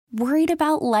Worried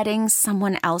about letting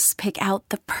someone else pick out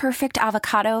the perfect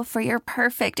avocado for your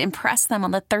perfect impress them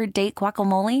on the third date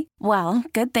guacamole? Well,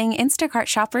 good thing Instacart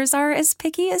shoppers are as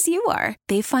picky as you are.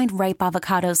 They find ripe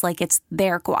avocados like it's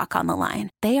their guac on the line.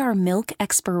 They are milk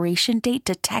expiration date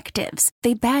detectives.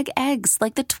 They bag eggs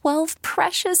like the 12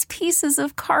 precious pieces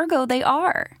of cargo they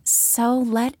are. So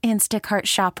let Instacart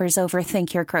shoppers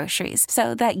overthink your groceries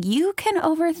so that you can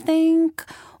overthink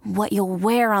what you'll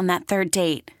wear on that third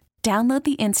date. Download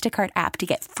the Instacart app to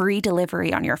get free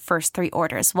delivery on your first 3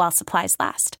 orders while supplies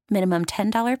last. Minimum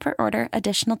 $10 per order.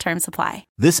 Additional terms apply.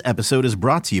 This episode is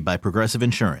brought to you by Progressive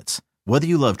Insurance. Whether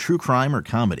you love true crime or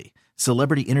comedy,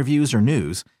 celebrity interviews or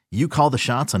news, you call the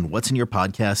shots on what's in your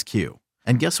podcast queue.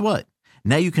 And guess what?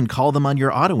 Now you can call them on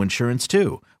your auto insurance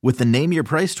too with the Name Your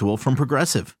Price tool from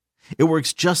Progressive. It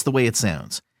works just the way it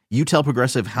sounds. You tell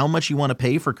Progressive how much you want to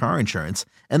pay for car insurance,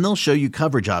 and they'll show you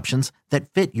coverage options that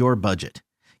fit your budget.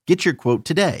 Get your quote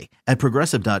today at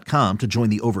Progressive.com to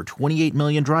join the over 28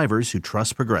 million drivers who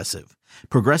trust Progressive.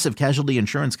 Progressive Casualty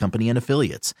Insurance Company and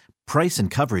Affiliates. Price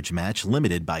and coverage match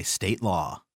limited by state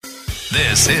law.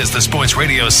 This is the Sports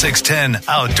Radio 610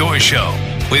 Outdoor Show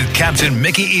with Captain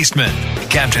Mickey Eastman.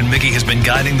 Captain Mickey has been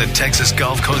guiding the Texas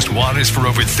Gulf Coast waters for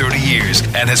over 30 years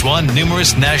and has won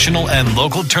numerous national and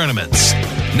local tournaments.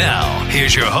 Now,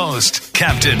 here's your host,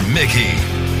 Captain Mickey.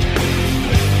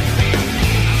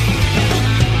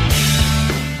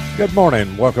 Good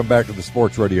morning. Welcome back to the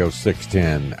Sports Radio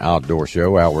 610 Outdoor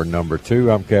Show, hour number 2.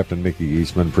 I'm Captain Mickey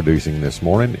Eastman. Producing this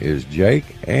morning is Jake.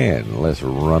 And let's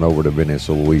run over to Venice,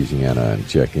 Louisiana and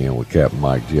check in with Captain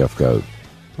Mike Jeffcoat.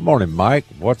 Good morning, Mike.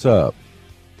 What's up?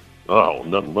 Oh,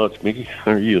 nothing much, Mickey.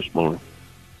 How are you this morning?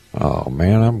 Oh,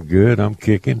 man, I'm good. I'm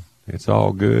kicking. It's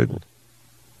all good.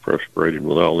 Frustrated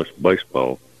with all this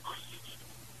baseball.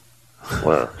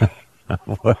 Wow.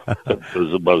 It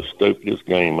was about the stupidest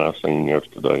game I seen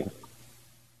yesterday.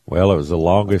 Well, it was the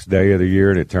longest day of the year,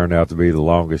 and it turned out to be the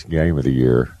longest game of the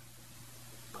year.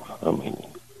 I mean,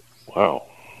 wow.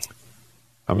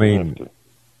 I mean,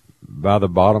 by the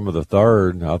bottom of the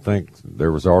third, I think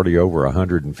there was already over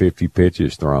 150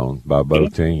 pitches thrown by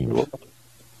both teams.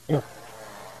 Yeah.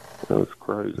 That was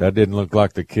crazy. That didn't look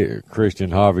like the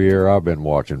Christian Javier I've been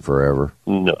watching forever.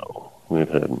 No, it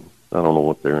hadn't. I don't know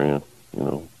what they're in, you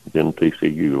know. Then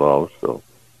TCU lost, so.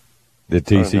 Did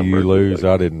TCU lose?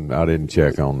 I didn't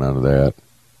check on none of that.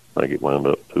 I think it wound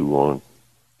up 2-1.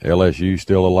 LSU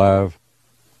still alive?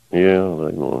 Yeah,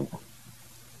 they won.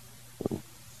 Yeah.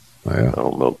 I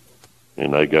don't know.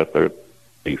 And they got their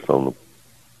ace on the.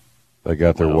 They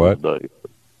got their what? Today.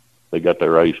 They got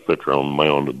their ace pitcher on the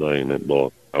mound today, and that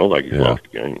ball. I don't think he lost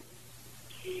the game.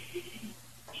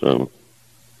 So,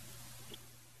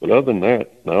 but other than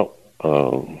that, no.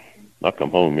 I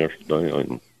come home yesterday.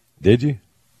 And, did you?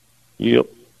 Yep.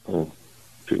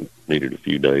 Needed a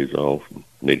few days off. And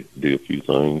needed to do a few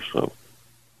things. So.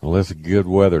 Well, it's good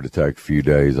weather to take a few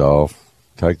days off.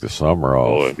 Take the summer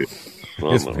off. Oh,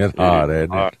 it's been hot,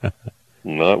 hasn't it?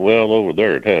 Not well over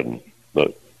there. It hadn't.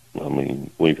 But, I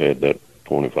mean, we've had that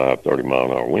 25,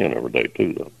 30-mile-an-hour wind every day,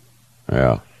 too, though.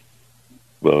 Yeah.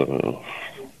 But,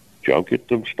 did y'all get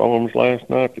them storms last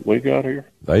night that we got here?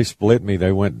 They split me.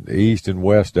 They went east and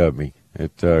west of me.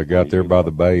 It got there by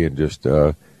the bay and just,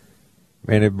 man,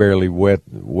 it barely wet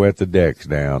the decks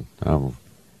down.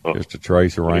 Just a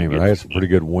trace of rain. But I had some pretty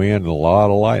good wind and a lot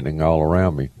of lightning all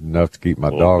around me, enough to keep my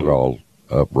dog all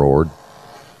uproared.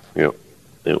 Yep.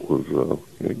 It was,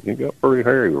 it got pretty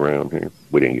hairy around here.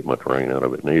 We didn't get much rain out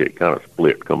of it. And it kind of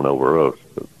split coming over us.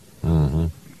 But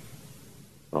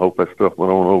I hope that stuff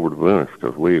went on over to Venice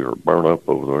because we are burnt up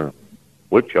over there.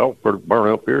 Which y'all pretty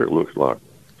burnt up here, it looks like.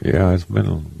 Yeah, it's been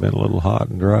a little hot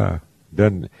and dry.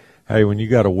 Hey, when you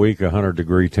got a week of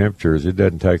 100-degree temperatures, it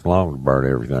doesn't take long to burn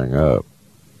everything up.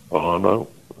 Oh, I know.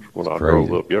 That's what I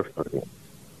drove up yesterday.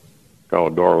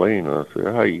 Called Darlene, and I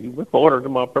said, hey, you been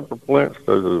watering my pepper plants?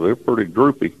 They're pretty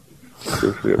droopy. She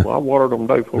said, well, I watered them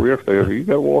the day before yesterday. I said, you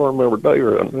got to water them every day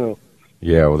right now.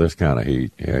 Yeah, well, this kind of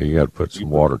heat. Yeah, you got to put some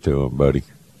water to them, buddy.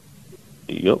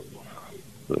 Yep.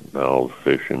 But now the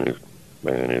fishing is,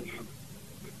 man,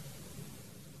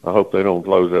 I hope they don't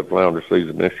close that flounder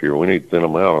season this year. We need to thin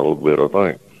them out a little bit,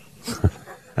 I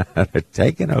think. They're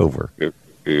taking over. It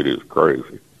is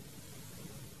crazy.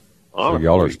 So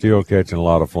y'all are still catching a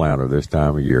lot of flounder this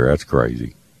time of year. That's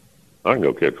crazy. I can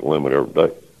go catch a limit every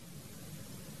day.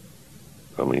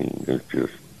 I mean, it's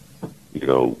just, you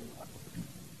know,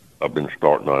 I've been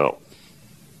starting out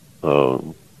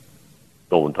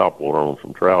throwing topwater on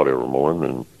some trout every morning,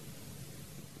 and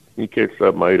you catch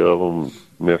 7, 8 of them,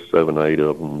 miss 7, 8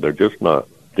 of them. They're just not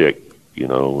thick, you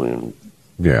know, and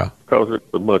yeah, because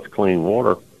it's so much clean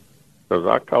water, because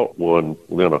I caught one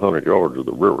within 100 yards of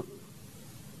the river,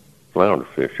 flounder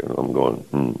fishing. I'm going,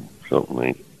 something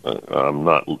ain't. I'm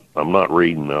not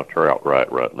reading our trout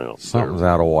right now. Something's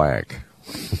out of whack.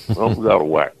 Something's out of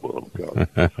whack with them.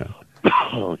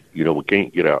 We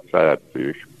can't get outside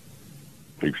to fish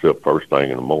except first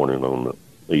thing in the morning on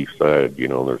the east side.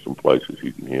 There's some places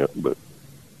you can hit, but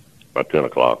by 10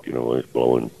 o'clock, it's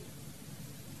blowing.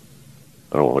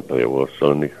 I don't know what day it was,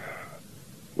 Sunday.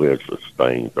 We had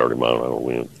sustained 30-mile-an-hour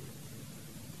wind.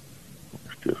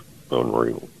 It's just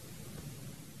unreal.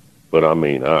 But, I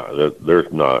mean,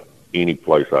 there's not any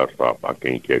place I stop I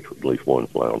can't catch at least one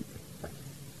flounder.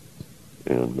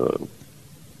 And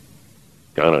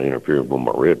kind of interfered with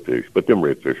my redfish. But them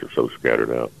redfish are so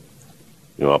scattered out.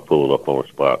 I pulled up on a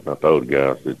spot, and I told the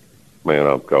guys that, man,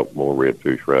 I've caught more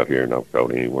redfish right here than I've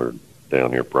caught anywhere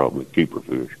down here, probably keeper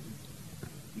fish.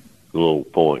 A little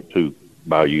 .2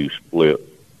 bayou split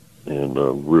and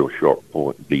a real sharp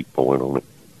point, deep point on it.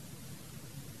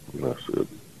 And I said,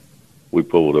 we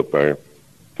pulled up there,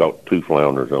 caught 2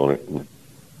 flounders on it. And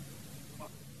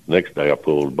next day I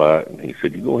pulled a bite, and he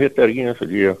said, you going to hit that again? I said,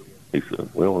 yeah. He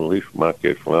said, well, at least we might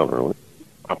catch flounder on it.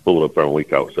 I pulled up there and we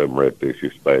caught 7 redfish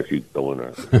just as fast as you could throw in there.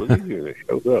 I said, look at here, they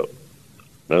showed up.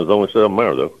 There was only 7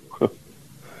 there, though.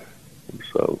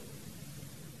 So,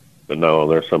 but no,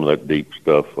 there's some of that deep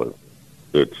stuff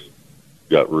that's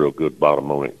got real good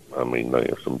bottom on it. I mean, they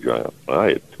have some giant. I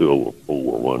had 2 over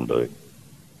 4 one day.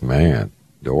 Man,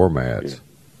 doormats.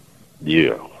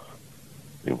 Yeah.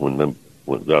 And I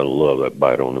love that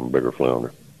bite on them bigger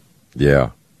flounder. Yeah.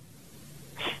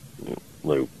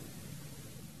 They're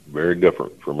very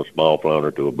different from a small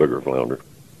flounder to a bigger flounder.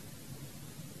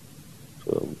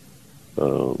 So,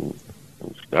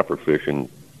 snapper fishing,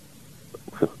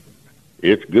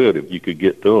 it's good if you could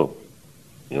get to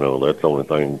them. That's the only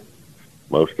thing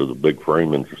most of the big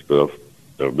framings and stuff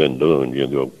have been doing.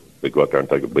 They go out there and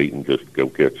take a beat and just go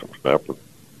catch some snapper.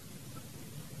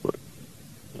 But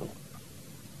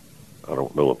I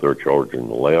don't know if they're charging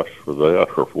less for that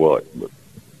or what, but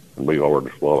it'd be hard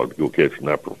to swallow to go catch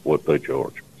snapper for what they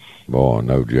charge. Boy,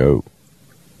 no joke.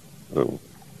 Then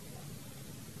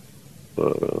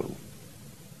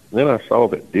I saw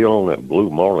that deal on that blue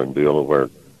marlin deal over there.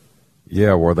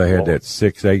 Yeah, where they had that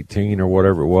 618 or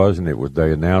whatever it was, and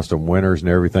they announced them winners and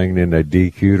everything, and then they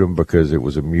DQ'd them because it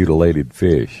was a mutilated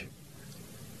fish.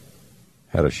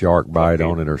 Had a shark bite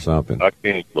on it or something. I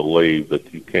can't believe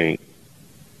that you can't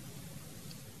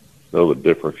know the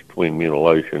difference between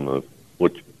mutilation of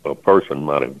which a person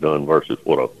might have done versus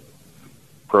what a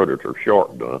predator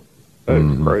shark done.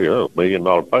 That's crazy. That was $1 million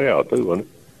payout too, wasn't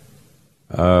it?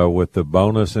 With the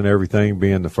bonus and everything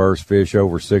being the first fish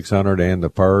over 600 and the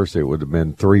purse, it would have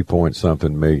been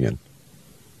 3-point-something million.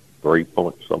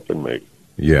 3-point-something million.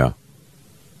 Yeah.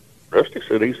 Rusty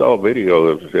said he saw a video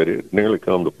of it, said it nearly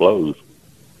come to blows.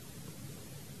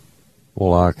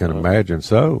 Well, I can imagine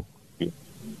so.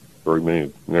 $3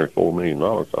 million, nearly $4 million.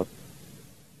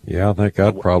 Yeah, I think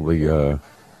I'd probably be a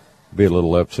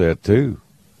little upset too.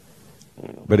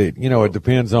 But it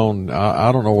depends on.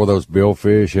 I don't know where those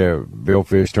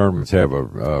billfish tournaments have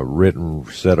a written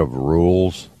set of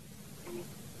rules.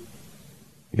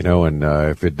 And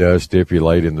if it does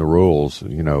stipulate in the rules,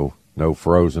 no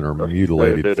frozen or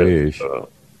mutilated fish.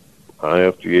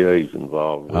 IFGA's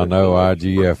involved. I know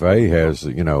IGFA has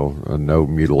a no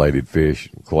mutilated fish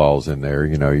clause in there.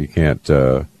 You can't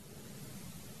weigh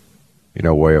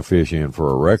a fish in for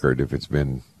a record if it's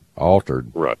been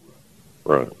altered. Right.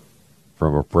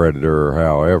 From a predator or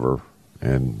however,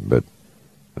 but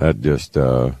that just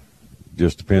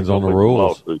depends on the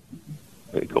rules. There's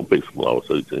going to be some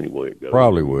lawsuits anyway.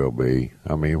 Probably will be.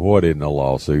 I mean, what isn't a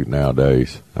lawsuit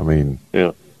nowadays? I mean,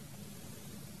 yeah.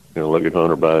 Look at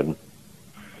Hunter Biden.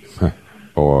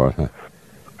 Boy,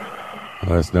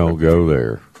 let's don't go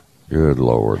there. Good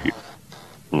Lord.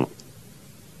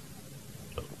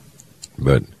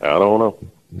 But I don't know.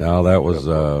 No, that was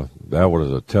a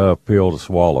tough pill to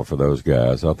swallow for those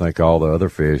guys. I think all the other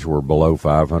fish were below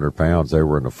 500 pounds. They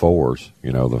were in the 4s.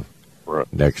 The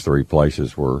next 3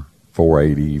 places were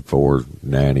 480,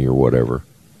 490, or whatever.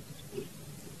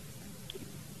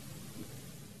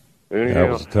 Anyhow, that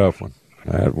was a tough one.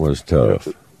 That was tough.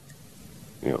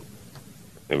 Yeah.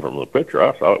 And from the picture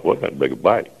I saw, it wasn't that big a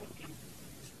bite.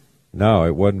 No,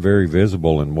 it wasn't very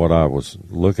visible in what I was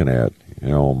looking at,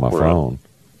 on my phone.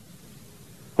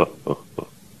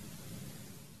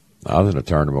 I was in a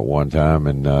tournament one time,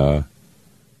 and I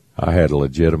had a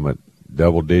legitimate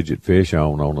double-digit fish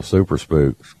on a super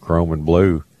spook, chrome and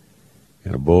blue,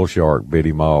 and a bull shark bit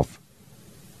him off,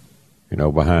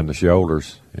 behind the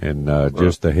shoulders, and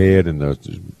just the head and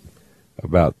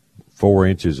about 4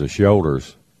 inches of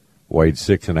shoulders, weighed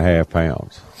 6.5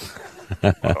 pounds.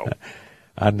 Wow.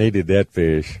 I needed that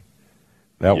fish.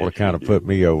 That would have kind of put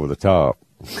me over the top.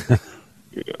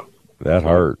 Yeah. That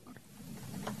hurt.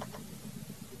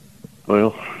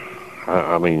 Well,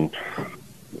 I mean,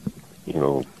 you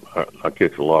know, I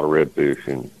catch a lot of redfish,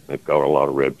 and they've caught a lot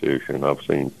of redfish, and I've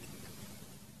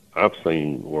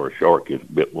seen where a shark has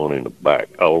bit one in the back,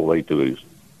 all the way to his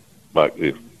back,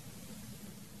 his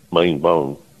main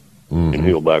bone, and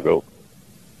he'll back over.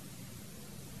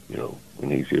 You know, and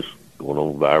he's just going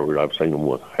on backwards. I've seen them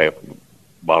with half the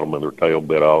bottom of their tail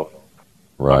bit off.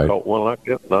 Right. I caught one like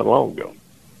that not long ago.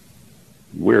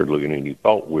 Weird looking, and he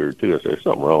thought weird too. I said, "There's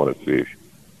something wrong with that fish."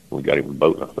 We got him in the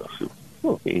boat, and I said,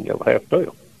 "Oh, he ain't got a half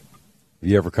tail."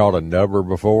 You ever caught a nubber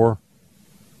before?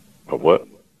 A what?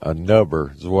 A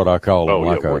nubber is what I call them,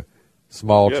 like a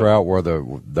small trout where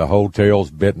the whole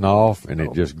tail's bitten off, and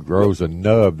it just grows a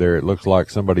nub there. It looks like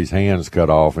somebody's hand's cut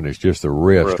off, and it's just a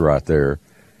wrist right there.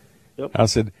 Yep. I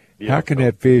said, how can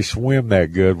that fish swim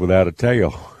that good without a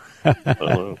tail?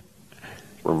 It's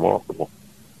remarkable.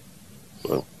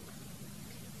 So,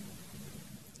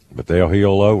 but they'll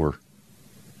heal over.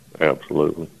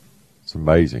 absolutely. It's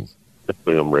amazing.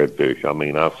 Them redfish. I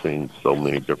mean, I've seen so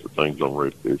many different things on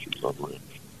redfish. It's unreal.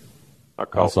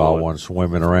 I saw one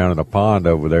swimming around in a pond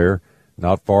over there,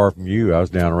 not far from you. I was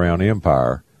down around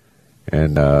Empire,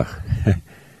 and I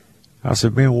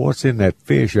said, man, what's in that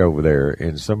fish over there?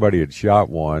 And somebody had shot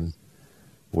one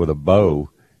with a bow,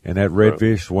 and that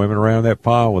redfish swimming around that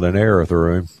pond with an arrow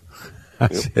through him. I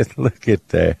said, look at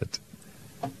that.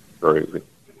 Crazy.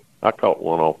 I caught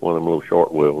one off one of them little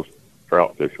short wells,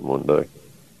 trout fishing one day.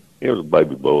 It was a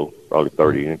baby bull, probably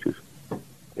 30 inches, and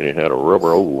it had a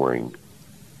rubber O-ring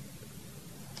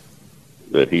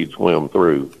that he'd swim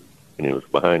through, and it was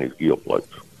behind his gill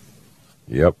plates.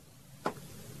 Yep.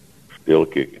 Still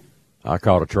kicking. I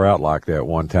caught a trout like that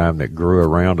one time that grew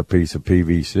around a piece of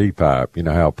PVC pipe. You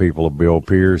know how people will build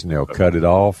piers and they'll cut it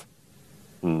off?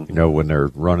 You know, when they're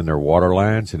running their water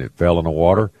lines, and it fell in the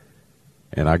water.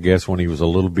 And I guess when he was a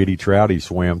little bitty trout, he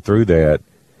swam through that,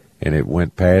 and it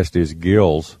went past his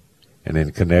gills and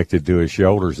then connected to his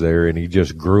shoulders there, and he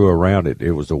just grew around it.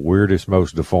 It was the weirdest,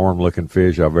 most deformed-looking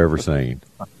fish I've ever seen.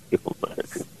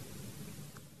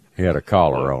 He had a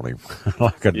collar on him,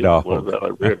 like a dog. What was that?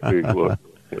 A redfish was.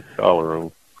 He had a collar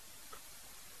on.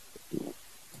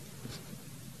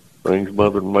 Things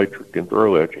Mother Nature can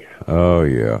throw at you. Oh,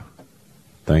 yeah.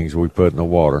 Things we put in the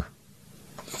water.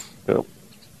 Yep.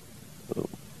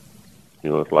 You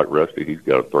know, it's like Rusty. He's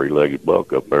got a 3-legged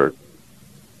buck up there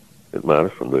at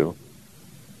Madisonville.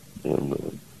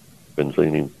 And been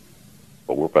seeing him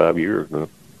 4 or 5 years now.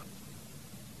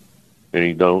 And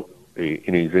he's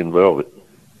in velvet.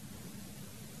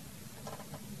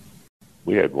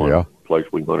 We had one place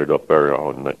we hunted up there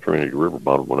on that Trinity River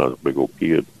bottom when I was a big old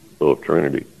kid of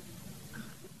Trinity.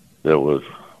 That was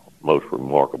the most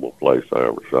remarkable place I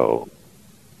ever saw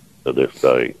to this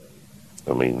day.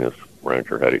 I mean, this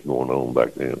rancher had it going on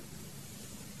back then.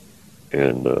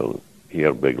 And he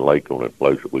had a big lake on that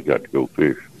place that we got to go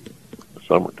fish in the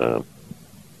summertime.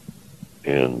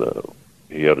 And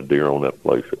he had a deer on that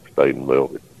place that stayed in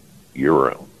velvet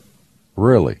year-round.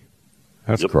 Really?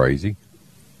 That's crazy.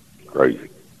 Crazy.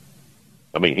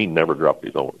 I mean, he never dropped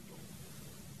his horn.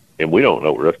 And we don't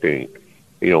know. Rusty,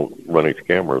 he don't run his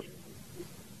cameras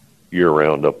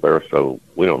year-round up there, so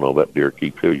we don't know if that deer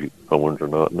keeps his horns or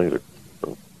not neither.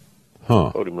 So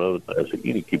I told him the other day, I said,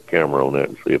 you need to keep a camera on that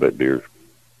and see if that deer's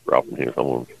dropping his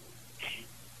horns.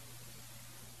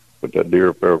 But that deer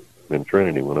up there in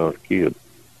Trinity when I was a kid,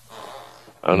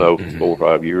 I know for 4 or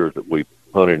 5 years that we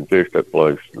hunted and fished that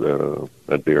place,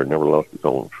 that deer never lost his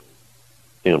horns.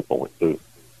 10.2.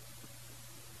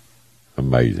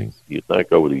 Amazing. You'd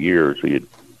think over the years he'd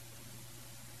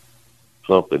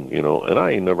something, you know, and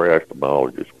I ain't never asked a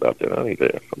biologist about that. I need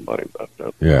to ask somebody about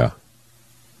that. Yeah.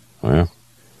 Well,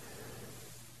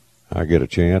 I get a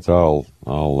chance, I'll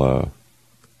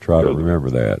try to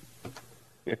remember that.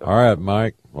 Yeah. All right,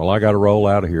 Mike. Well, I got to roll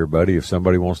out of here, buddy. If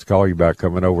somebody wants to call you about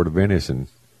coming over to Venice, and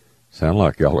sound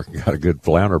like y'all got a good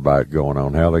flounder bite going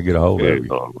on, how they get a hold of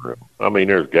you? I mean,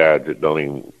 there's guys that don't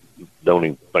even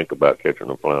think about catching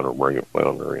a flounder, bring a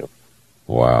flounder in.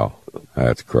 Wow,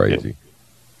 that's crazy. Yeah.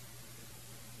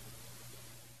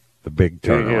 The big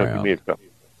turnaround.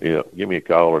 Give me a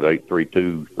call at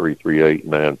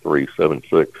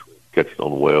 832-338-9376. Catch it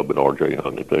on the web at RJ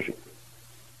Hunting Fishing.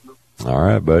 All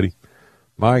right, buddy.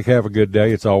 Mike, have a good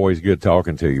day. It's always good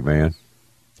talking to you, man.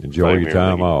 Enjoy your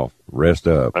time off. Rest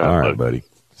up. All right, buddy.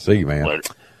 See you, man.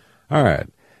 Later. All right.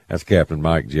 That's Captain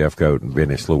Mike Jeffcoat in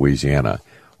Venice, Louisiana.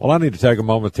 Well, I need to take a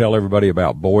moment to tell everybody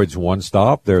about Boyd's One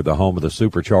Stop. They're the home of the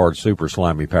supercharged, super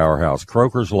slimy powerhouse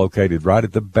Croakers, located right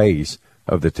at the base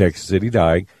of the Texas City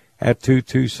Dike at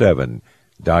 227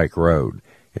 Dike Road.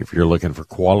 If you're looking for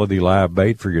quality live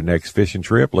bait for your next fishing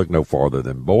trip, look no farther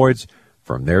than Boyd's.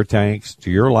 From their tanks to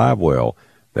your live well,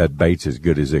 that bait's as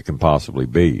good as it can possibly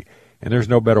be. And there's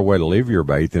no better way to leave your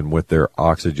bait than with their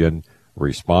oxygen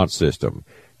response system.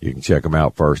 You can check them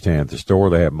out firsthand at the store.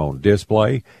 They have them on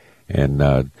display, and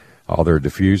all their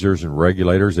diffusers and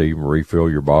regulators. They even refill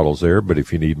your bottles there. But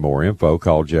if you need more info,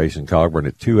 call Jason Cogburn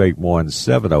at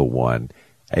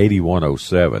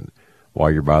 281-701-8107.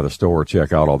 While you're by the store,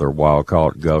 check out all their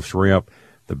wild-caught Gulf shrimp,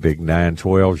 the big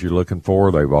 912s you're looking for.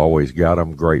 They've always got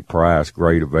them. Great price,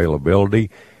 great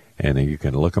availability. And you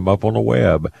can look them up on the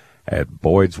web at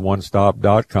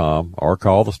boydsonestop.com or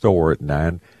call the store at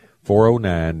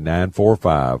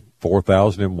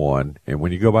 409-945-4001. And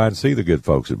when you go by and see the good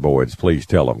folks at Boyd's, please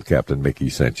tell them Captain Mickey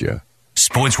sent you.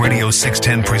 Sports Radio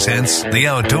 610 presents The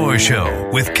Outdoor Show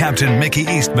with Captain Mickey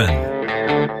Eastman.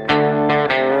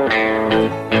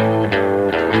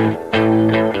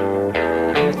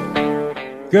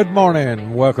 Good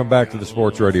morning. Welcome back to the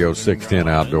Sports Radio 610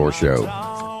 Outdoor Show.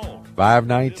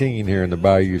 5:19 here in the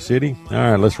Bayou City. All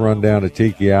right, let's run down to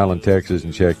Tiki Island, Texas,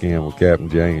 and check in with Captain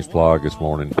James Plaag this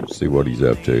morning, see what he's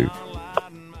up to.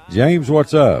 James,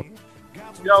 what's up?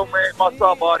 Yo, man, what's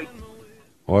up, buddy?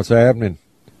 What's happening?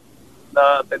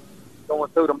 Been going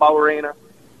through the Mo Arena.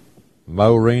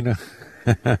 Mo Arena?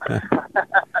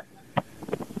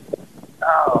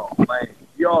 Oh, man.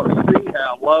 You ought to see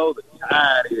how low the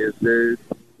tide is, dude.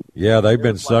 Yeah, they've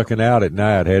been sucking out at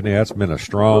night, hasn't they? That's been a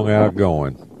strong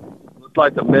outgoing. Looks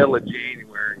like the middle of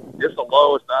January. It's the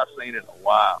lowest I've seen in a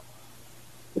while.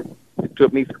 It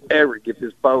took me forever to get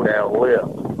this boat out of lift.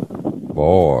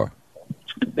 Boy.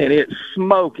 And it's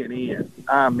smoking in.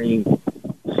 I mean,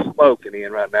 smoking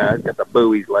in right now. It's got the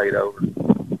buoys laid over.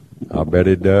 I bet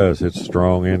it does. It's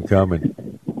strong incoming.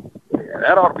 Yeah,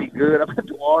 that ought to be good. I bet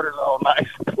the water's all nice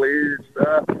and clear and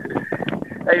stuff.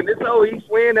 Hey, this old east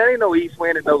wind, that ain't no east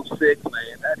wind at no 6, man.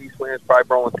 That east wind's probably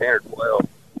blowing 10 or 12.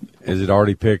 Is it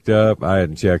already picked up? I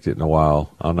hadn't checked it in a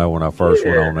while. I know when I first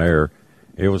went on air,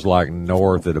 it was like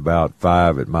north at about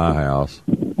 5 at my house.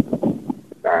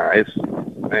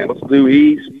 Man, let's do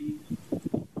east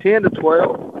 10 to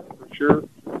 12 for sure.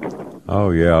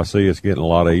 Oh, yeah, I see it's getting a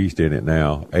lot of east in it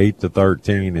now. 8 to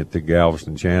 13 at the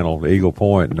Galveston Channel, Eagle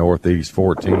Point, northeast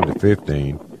 14 to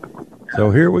 15.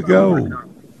 So here we go. It'll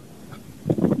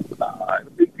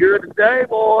be good today,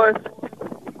 boys.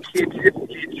 Get your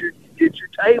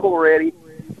table ready.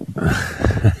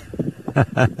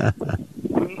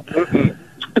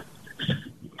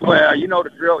 Well, you know the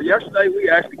drill. Yesterday, we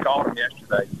actually called him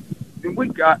yesterday. And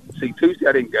Tuesday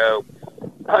I didn't go.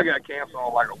 I got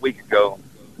canceled like a week ago.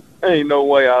 There ain't no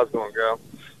way I was going to go.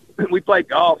 We played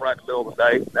golf right in the middle of the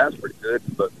day. That's pretty good,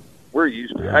 but we're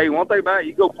used to it. Hey, one thing about it,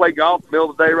 you go play golf in the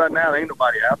middle of the day right now, there ain't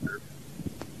nobody out there.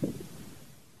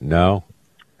 No.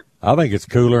 I think it's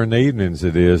cooler in the evenings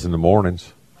than it is in the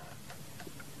mornings.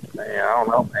 Man, I don't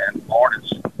know, man.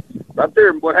 Mornings. Right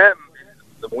there, what happened,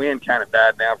 the wind kind of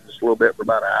died down for just a little bit for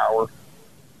about an hour.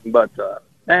 But,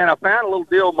 man, I found a little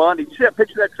deal Monday. You see that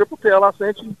picture of that triple tail I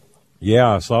sent you?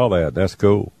 Yeah, I saw that. That's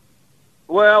cool.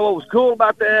 Well, what was cool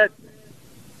about that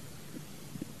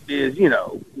is,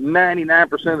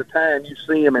 99% of the time you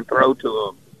see him and throw to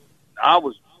him.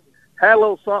 Had a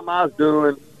little something I was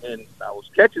doing, and I was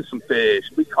catching some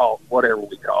fish. We caught whatever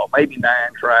we caught, maybe 9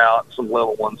 trout, some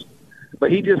little ones.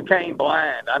 But he just came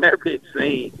blind. I never had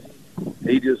seen.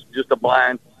 He just a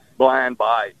blind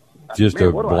bite. Just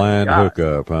a blind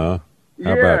hookup, huh?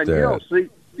 How about that?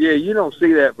 You don't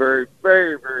see that very,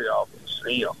 very, very often.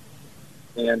 See him.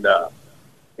 And I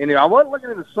wasn't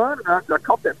looking in the sun. I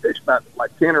caught that fish about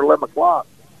like 10 or 11 o'clock.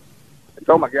 I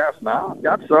told my guys, I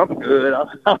got something good. I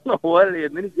don't know what it is.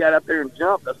 And then he got out there and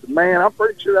jumped. I said, man, I'm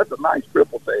pretty sure that's a nice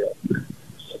triple tail.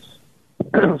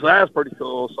 So that was pretty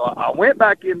cool. So I went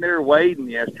back in there wading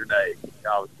yesterday.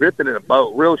 I was drifting in a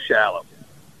boat, real shallow.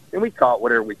 And we caught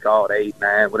whatever we caught, 8,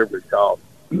 9, whatever we caught.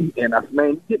 And I said,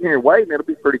 man, you get in here wading, it'll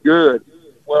be pretty good.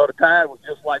 Well, the tide was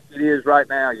just like it is right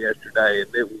now yesterday,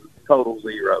 and it was total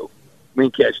zero. We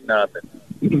didn't catch nothing.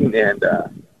 And,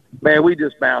 man, we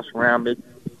just bounced around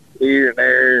here and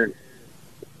there. And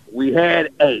we had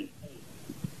 8.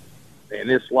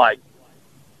 And it's like,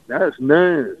 that's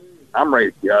noon. I'm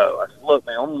ready to go. I said, look,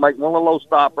 man, I'm going to make one little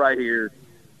stop right here.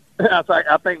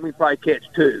 I think we probably catch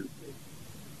 2.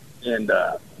 And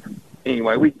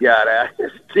anyway, we got out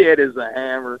as dead as a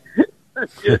hammer,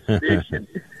 just fishing.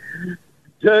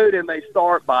 Dude, and they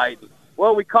start biting.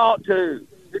 Well, we caught 2.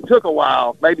 It took a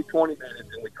while, maybe 20 minutes,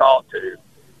 and we caught 2.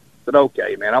 I said,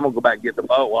 okay, man, I'm going to go back and get the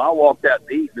boat. Well, I walked out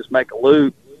deep, just make a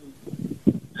loop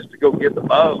just to go get the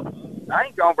boat. I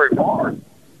ain't gone very far.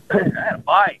 I had a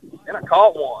bite. Then I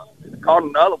caught one. I caught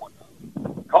another one.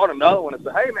 I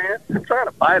said, hey, man, I'm trying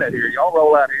to bite out here. Y'all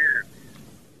roll out here.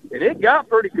 And it got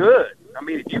pretty good. I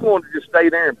mean, if you wanted to just stay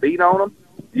there and beat on them,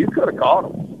 you could have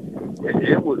caught them.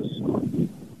 It was,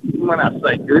 when I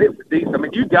say good, it was decent. I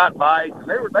mean, you got bites, and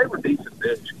they were decent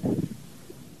fish.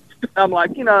 I'm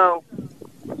like,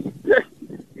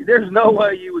 there's no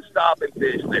way you would stop and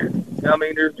fish there. I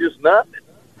mean, there's just nothing.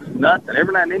 Nothing.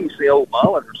 Every now and then you see old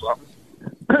mullet or something.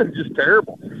 It's just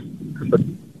terrible. But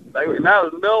that was in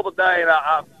the middle of the day, and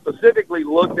I specifically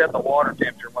looked at the water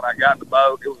temperature when I got in the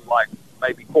boat. It was like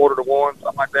maybe 1:45,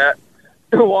 something like that.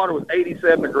 The water was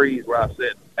 87 degrees where I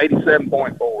sit,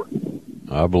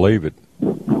 87.4. I believe it.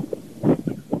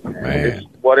 Man.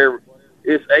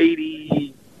 It's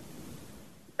 80,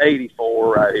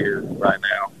 84 right here, right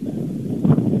now.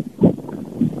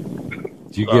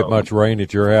 Did you get much rain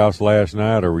at your house last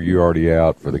night, or were you already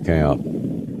out for the count?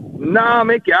 No,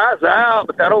 Mickey, I was out,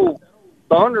 but that old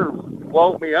thunder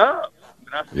woke me up.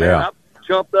 And I said, I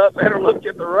jumped up, better look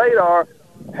at the radar.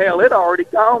 Hell, it already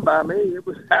gone by me. It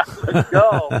was out to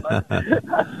go.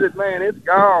 I said, man, it's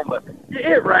gone. But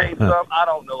it rained some. I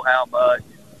don't know how much.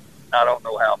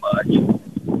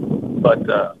 But,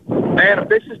 man, the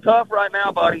fish is tough right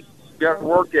now, buddy. You got to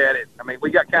work at it. I mean, we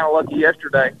got kind of lucky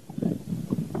yesterday.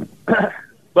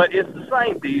 But it's the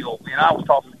same deal. Man, I was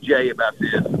talking to Jay about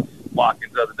this,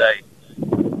 Watkins, the other day.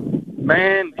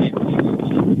 Man, if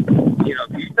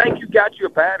you think you got you a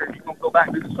pattern, you're going to go back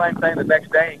and do the same thing the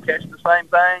next day and catch the same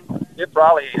thing, it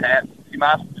probably ain't happening. You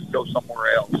might as well just go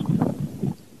somewhere else.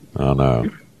 I know.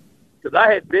 Because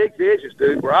I had big visions,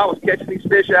 dude, where I was catching these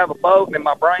fish out of a boat, and in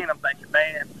my brain I'm thinking,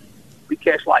 man, we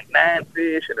catch like 9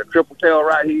 fish and a triple tail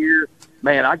right here.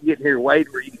 Man, I can get in here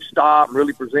wait where you can stop and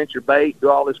really present your bait, do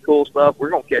all this cool stuff. We're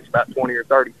going to catch about 20 or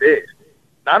 30 fish.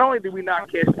 Not only did we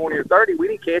not catch 20 or 30, we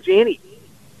didn't catch any.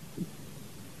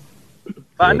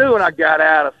 I knew when I got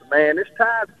out, I said, man, this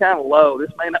tide's kind of low. This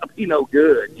may not be no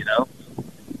good,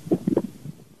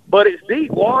 But it's deep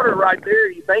water right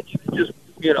there. You think you can just,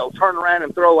 turn around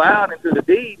and throw out into the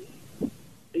deep.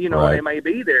 Right. They may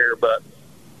be there, but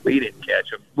we didn't catch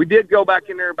them. We did go back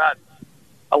in there about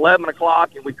 11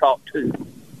 o'clock, and we caught 2.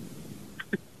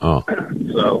 Oh.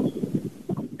 So,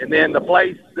 and then the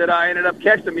place that I ended up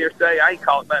catching them yesterday, I ain't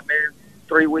caught that there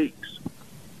 3 weeks.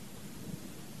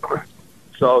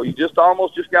 So you just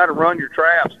almost got to run your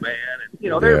traps, man.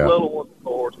 And, there's little ones, of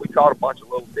course. We caught a bunch of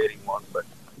little bitty ones. But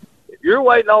if you're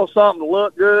waiting on something to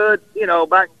look good,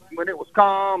 back when it was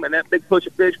calm and that big push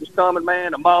of fish was coming,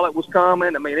 man, the mullet was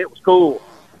coming. I mean, it was cool.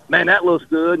 Man, that looks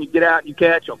good. And you get out and you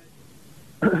catch them.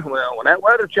 Well, when that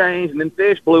weather changed and then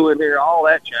fish blew in here, all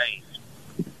that changed.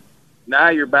 Now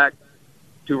you're back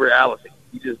to reality.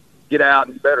 You just get out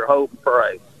and you better hope and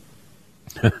pray.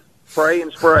 Pray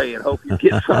and spray and hope you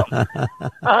get something.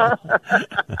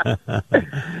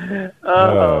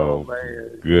 Oh,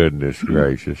 man. Goodness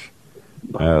gracious.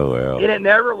 Oh, well. And it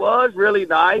never was really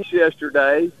nice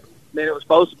yesterday. I mean, it was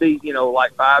supposed to be,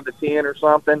 like 5 to 10 or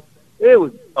something. It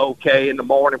was okay in the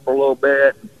morning for a little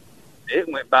bit.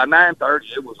 It went by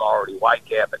 9:30. It was already white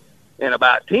capping. And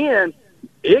about 10,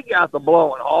 it got to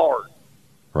blowing hard.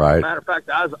 Right. Matter of fact,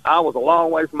 I was a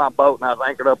long way from my boat, and I was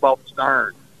anchored up off the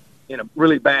stern in a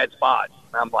really bad spot.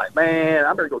 And I'm like, man,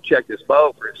 I better go check this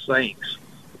boat or it sinks.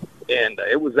 And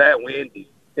it was that windy.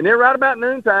 And then right about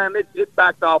noontime, it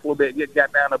backed off a little bit. It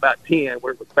got down to about 10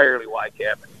 where it was barely white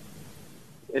capping.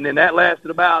 And then that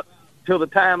lasted about till the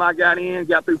time I got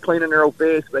through cleaning their old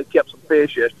fish. They kept some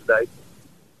fish yesterday.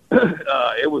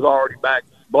 It was already back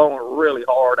blowing really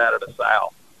hard out of the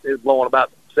south. It was blowing about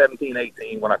 17,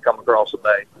 18 when I come across the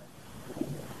bay.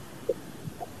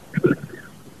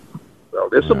 So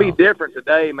this will be different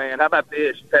today, man. How about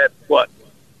this? You've had,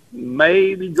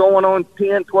 maybe going on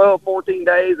 10, 12, 14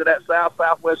 days of that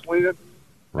southwest wind.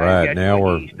 Right. Now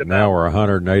we're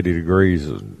 180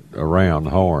 degrees around the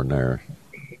horn there.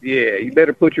 Yeah, you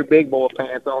better put your big boy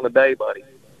pants on today, buddy.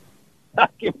 I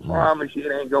can promise you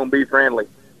it ain't going to be friendly.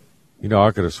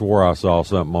 I could have swore I saw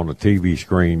something on the TV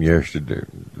screen yesterday,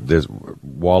 this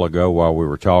while ago while we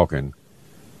were talking,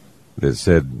 that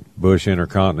said Bush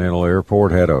Intercontinental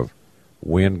Airport had a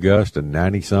wind gust of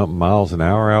 90-something miles an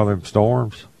hour out of them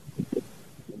storms.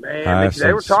 Man,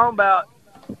 they were talking about,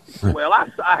 well,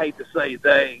 I hate to say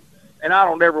they, and I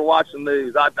don't ever watch the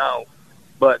news. I don't.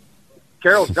 But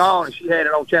Carol's gone, and she had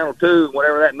it on Channel 2,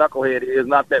 whatever that knucklehead is,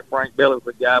 not that Frank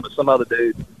Billingsley guy, but some other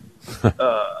dude.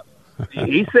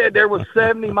 He said there was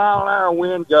 70-mile-an-hour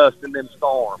wind gust in them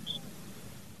storms.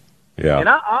 Yeah. And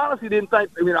I honestly didn't think,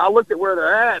 I looked at where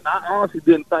they're at, and I honestly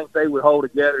didn't think they would hold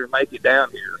together and make it down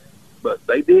here. But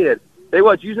they did. They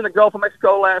was using the Gulf of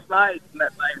Mexico last night, and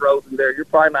that thing rode through there. You're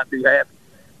probably not too happy.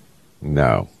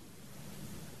 No,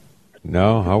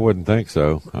 I wouldn't think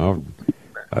so.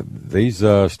 These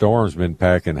storms been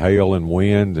packing hail and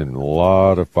wind and a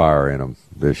lot of fire in them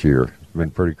this year. It's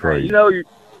been pretty crazy.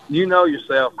 You know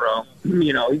yourself, bro.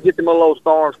 You get them little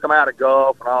storms come out of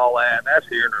Gulf and all that, and that's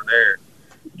here and there.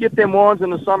 You get them ones in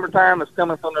the summertime that's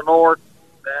coming from the north,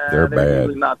 they're bad.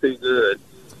 Usually not too good.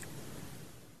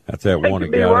 That's that one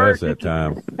that got us that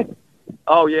time.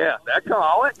 Oh, yeah.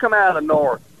 All that come out of the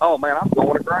north. Oh, man, I'm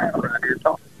going to ground right here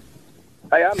talking.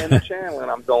 Hey, I'm in the channel, and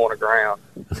I'm going to ground.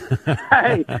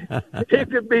 Hey, it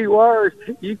could be worse.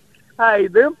 Hey,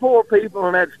 them poor people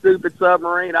in that stupid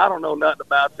submarine, I don't know nothing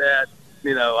about that.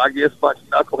 I guess a bunch of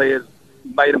knuckleheads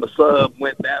made them a sub and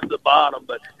went down to the bottom,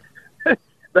 but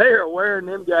they are wearing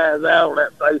them guys out on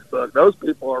that Facebook. Those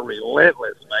people are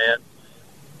relentless, man.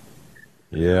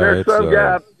 Yeah, There's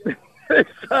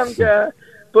some guy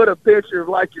put a picture of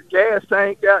like your gas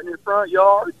tank out in your front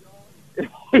yard.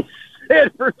 He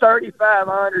said for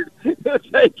 $3,500, he'll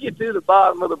take you to the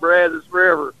bottom of the Brazos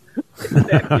River.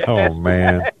 Oh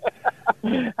man!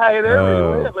 Hey, they're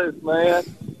relentless, man.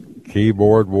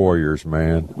 Keyboard warriors,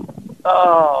 man.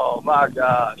 Oh my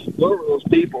gosh, what were those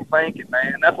people thinking,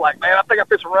 man? That's like, man, I think I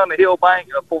fit to run the hill bank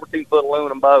in a 14-foot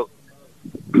aluminum boat.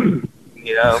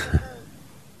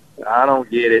 I don't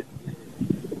get it.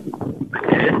 It's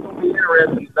gonna be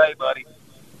interesting today, buddy.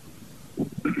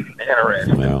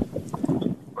 Interesting. Yeah.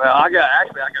 Well, I got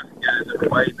some guys that are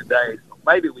waiting today, so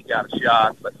maybe we got a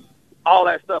shot. But all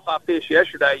that stuff I fished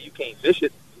yesterday, you can't fish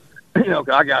it. 'Cause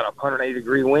I got a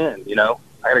 180-degree wind. I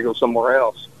got to go somewhere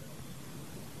else.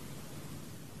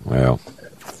 Well.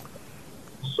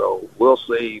 So we'll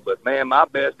see. But man, my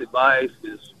best advice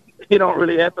is you don't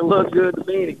really have to look good to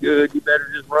be any good. You better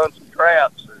just run some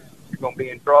traps, or you're gonna be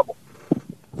in trouble.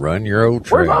 Run your old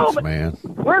traps, man.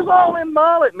 Where's all them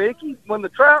mullet, Mickey? When the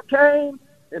trout came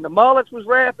and the mullets was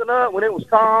wrapping up, when it was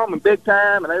calm and big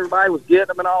time and everybody was getting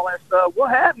them and all that stuff,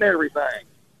 what happened to everything?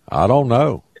 I don't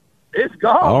know. It's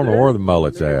gone. I don't know where the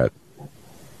mullet's at.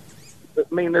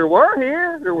 There were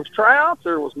here. There was trouts.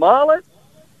 There was mullets.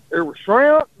 There was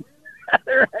shrimp.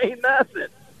 There ain't nothing.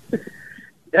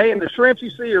 Hey, and the shrimps you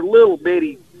see are little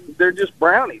bitty. They're just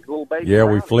brownies, little baby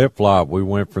brownies. We flip-flop. We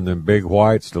went from them big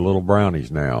whites to little brownies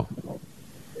now.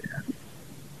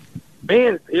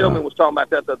 Ben Hillman was talking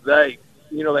about that the other day.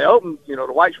 They open, the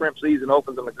white shrimp season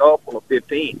opens in the Gulf on the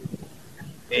 15th.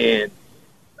 And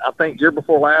I think year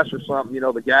before last or something,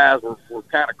 the guys were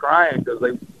kind of crying because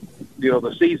they,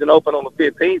 the season opened on the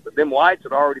 15th, but them whites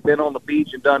had already been on the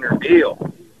beach and done their deal.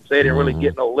 So they didn't really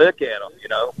get no lick at them,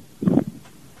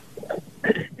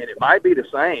 And it might be the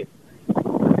same.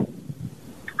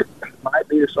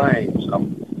 So,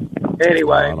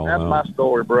 anyway, that's my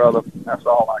story, brother. That's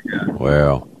all I got.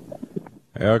 Well,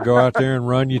 go out there and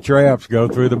run your traps. Go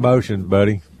through the motions,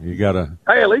 buddy. You got a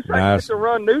Hey, at least I get to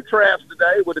run new traps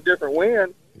today with a different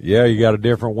wind. Yeah, you got a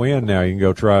different wind now. You can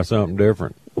go try something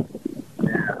different.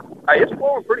 Yeah. Hey, it's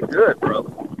blowing pretty good, brother.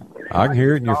 I can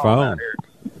hear it in your phone.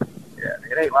 Yeah,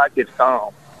 it ain't like it's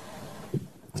calm.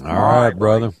 All right,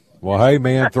 brother. Well, hey,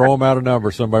 man, throw them out a number.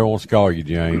 Somebody wants to call you,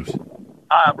 James. All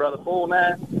right, brother,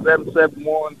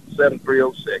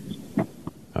 49771-7306.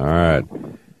 All right.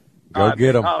 Go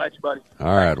get them. I'll let you, buddy.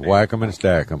 All right, whack them and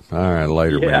stack them. All right,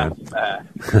 later, man.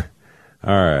 All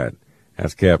right.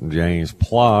 That's Captain James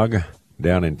Plaag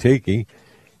down in Tiki.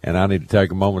 And I need to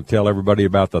take a moment to tell everybody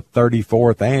about the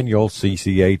 34th annual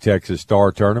CCA Texas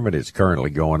Star Tournament. It's currently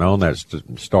going on. That's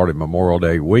started Memorial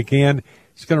Day weekend.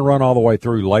 It's going to run all the way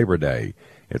through Labor Day.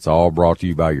 It's all brought to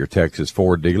you by your Texas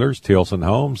Ford dealers, Tilson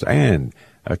Homes, and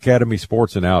Academy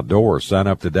Sports and Outdoors. Sign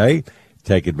up today.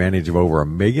 Take advantage of over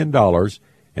 $1 million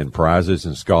in prizes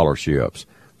and scholarships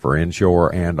for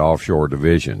inshore and offshore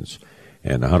divisions.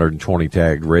 And 120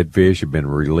 tagged redfish have been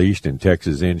released in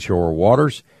Texas inshore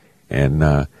waters.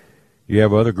 And you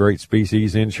have other great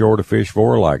species inshore to fish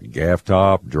for, like gaff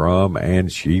top, drum, and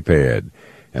sheephead.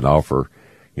 And offshore,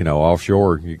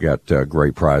 you got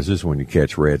great prizes when you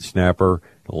catch red snapper,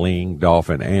 ling,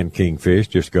 dolphin, and kingfish.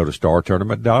 Just go to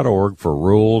startournament.org for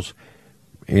rules,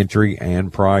 entry,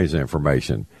 and prize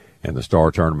information. And the Star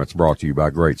Tournament's brought to you by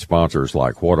great sponsors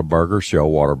like Whataburger,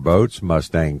 Shellwater Boats,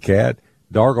 Mustang Cat,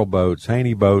 Dargle Boats,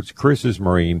 Haney Boats, Chris's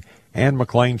Marine, and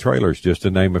McLean Trailers, just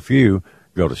to name a few.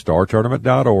 Go to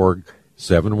startournament.org,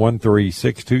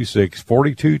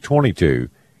 713-626-4222.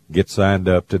 Get signed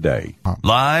up today.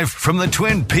 Live from the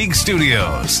Twin Peaks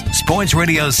Studios, Sports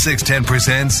Radio 610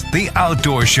 presents The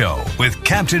Outdoor Show with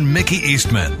Captain Mickey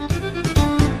Eastman.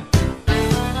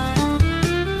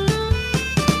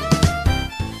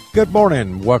 Good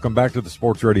morning. Welcome back to the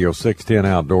Sports Radio 610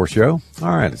 Outdoor Show. All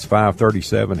right, it's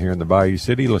 5:37 here in the Bayou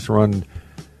City. Let's run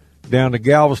down to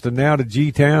Galveston now to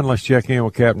G-Town. Let's check in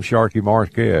with Captain Sharky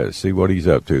Marquez, see what he's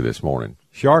up to this morning.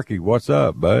 Sharky, what's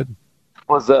up, bud?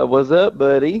 What's up,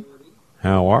 buddy?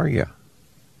 How are you?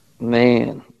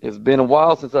 Man, it's been a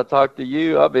while since I talked to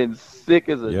you. I've been sick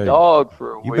as a dog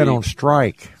for a week. You've been on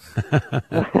strike.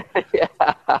 Yeah.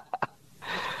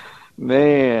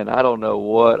 Man, I don't know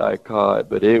what I caught,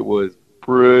 but it was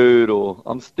brutal.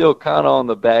 I'm still kind of on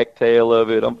the back tail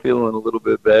of it. I'm feeling a little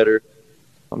bit better.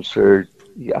 I'm sure,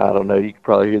 I don't know, you can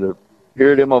probably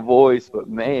hear it in my voice, but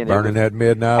man. Burning that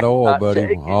midnight oil,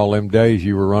 buddy. All them days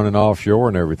you were running offshore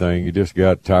and everything, you just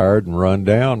got tired and run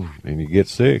down and you get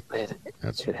sick. It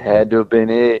had to have been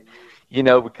it,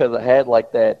 because I had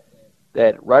like that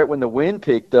right when the wind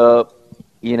picked up,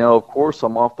 of course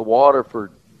I'm off the water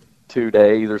for 2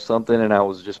 days or something, and I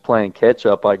was just playing catch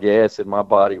up, I guess, and my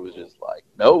body was just like,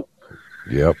 nope.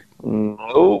 Yep.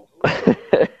 Nope.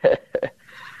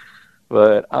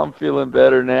 But I'm feeling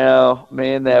better now.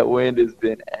 Man, that wind has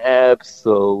been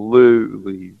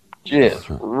absolutely just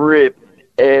ripping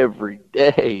every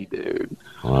day, dude.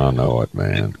 I know it,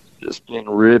 man. Just been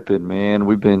ripping, man.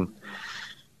 We've been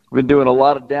doing a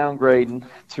lot of downgrading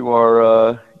to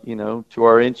our to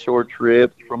our inshore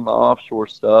trips from the offshore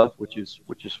stuff, which is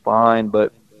fine,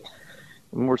 but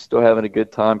we're still having a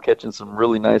good time catching some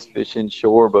really nice fish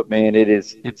inshore. But man,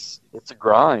 it's a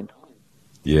grind.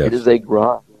 Yes. It is a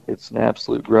grind. It's an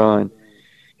absolute grind.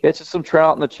 Catching some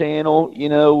trout in the channel,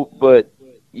 but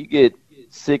you get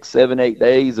 6, 7, 8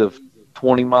 days of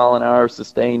 20-mile-an-hour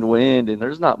sustained wind, and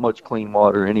there's not much clean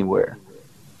water anywhere.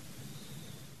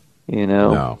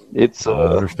 No, it's I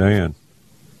understand.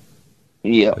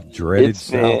 Yeah, the dreaded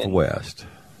Southwest.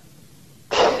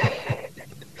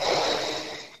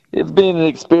 It's been an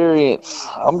experience.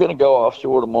 I'm going to go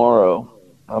offshore tomorrow.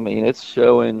 I mean, it's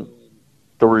showing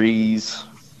 3s.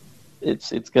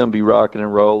 It's going to be rocking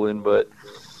and rolling, but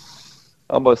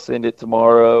I'm going to send it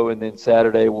tomorrow, and then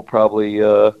Saturday we'll probably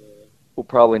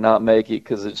not make it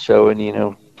because it's showing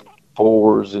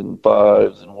 4s and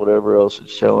 5s and whatever else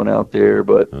it's showing out there.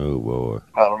 But oh boy,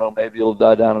 I don't know. Maybe it'll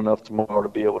die down enough tomorrow to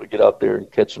be able to get out there and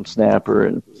catch some snapper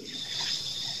and.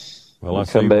 Well, I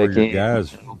see where your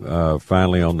guys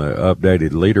finally on the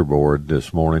updated leaderboard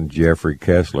this morning. Jeffrey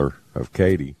Kessler of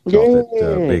Katy caught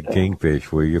that big kingfish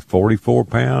for you, 44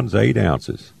 pounds, 8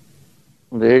 ounces.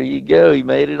 There you go. He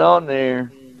made it on there.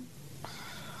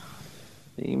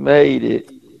 He made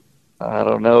it. I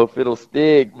don't know if it'll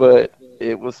stick, but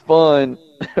it was fun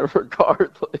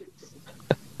regardless.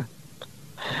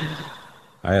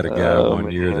 I had a guy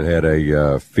one year that had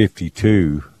a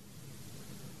 52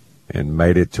 and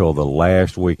made it till the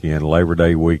last weekend, Labor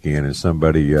Day weekend, and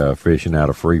somebody fishing out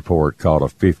of Freeport caught a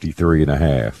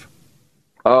 53.5.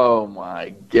 Oh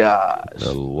my gosh!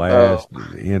 The last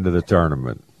end of the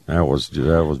tournament. That was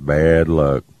bad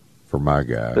luck for my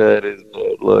guy. That is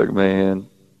bad luck, man.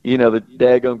 The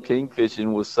daggone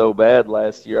kingfishing was so bad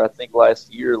last year. I think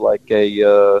last year like I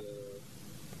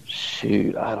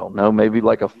don't know, maybe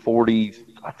like a 40.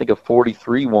 I think a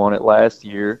 43 won it last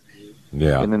year.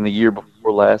 Yeah. And then the year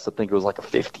before last, I think it was like a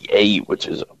 58, which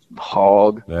is a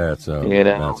hog. That's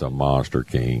a monster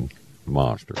king.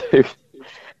 Monster. Dude,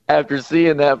 after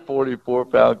seeing that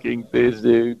 44-pound kingfish,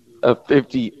 dude,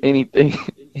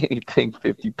 anything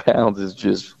 50 pounds is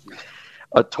just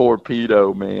a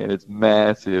torpedo, man. It's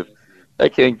massive.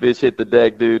 That kingfish hit the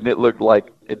deck, dude, and it looked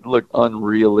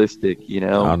unrealistic,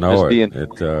 I know just it. Being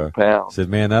pounds. Said,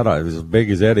 man, that as big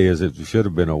as that is, it should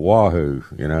have been a wahoo,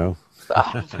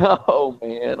 I know,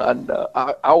 man. I know.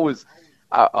 I was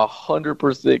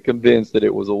 100% convinced that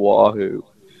it was a wahoo.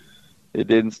 It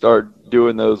didn't start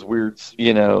doing those weird,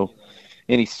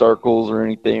 any circles or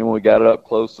anything when we got it up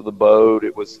close to the boat.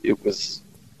 It was.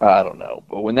 I don't know.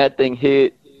 But when that thing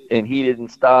hit and he didn't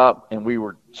stop, and we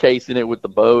were chasing it with the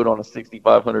boat on a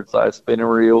 6,500 size spinning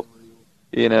reel,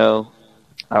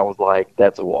 I was like,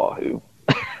 "That's a wahoo."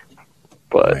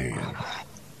 But man.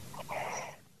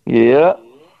 Yeah.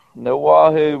 No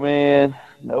wahoo, man.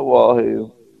 No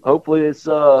wahoo. Hopefully it's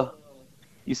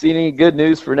you see any good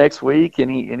news for next week?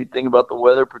 Anything about the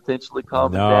weather potentially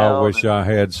calming down? No, I wish I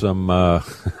had some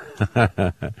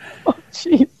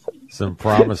some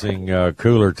promising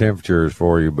cooler temperatures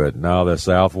for you, but no, the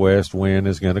southwest wind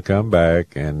is going to come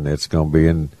back, and it's going to be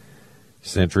in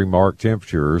century mark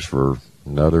temperatures for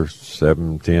another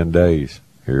 7-10 days.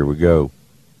 Here we go.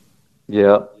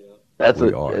 Yeah. That's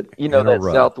that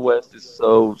Southwest is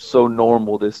so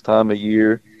normal this time of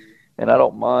year, and I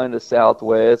don't mind the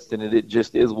Southwest, and it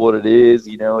just is what it is.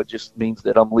 It just means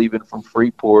that I'm leaving from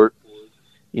Freeport,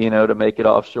 to make it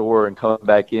offshore and come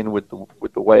back in with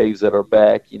the waves that are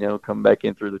back, come back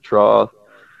in through the trough.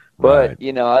 But,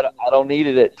 Right. I don't need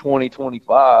it at 20,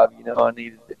 25. I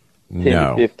need it at 10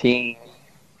 to 15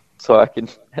 so I can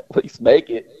at least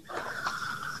make it.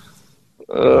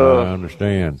 I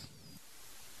understand.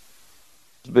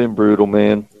 It's been brutal,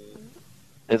 man.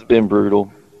 It's been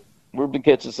brutal. We've been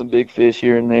catching some big fish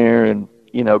here and there and,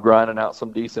 grinding out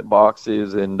some decent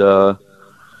boxes. And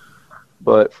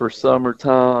but for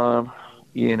summertime,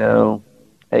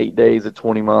 8 days at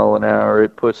 20 mile an hour,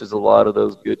 it pushes a lot of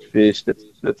those good fish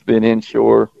that's been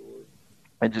inshore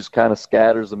and just kind of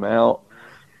scatters them out.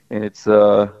 And it's,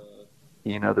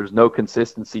 there's no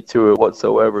consistency to it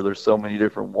whatsoever. There's so many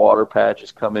different water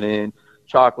patches coming in,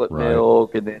 chocolate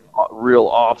milk, and then real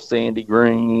off sandy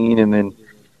green. And then,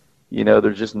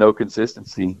 there's just no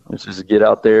consistency. It's just get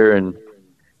out there and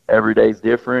every day's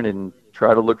different and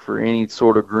try to look for any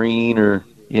sort of green or,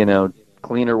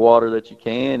 cleaner water that you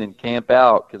can and camp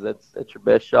out because that's your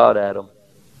best shot at them.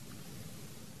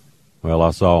 Well, I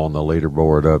saw on the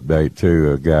leaderboard update,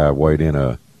 too, a guy weighed in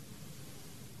a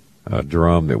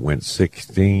drum that went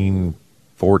 16,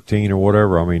 14 or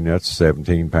whatever. I mean, that's a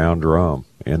 17-pound drum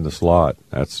in the slot.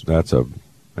 That's unheard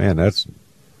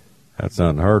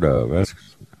of. I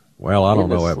don't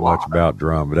know that much about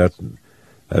drum, but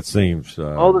that seems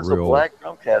there's a black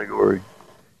drum category.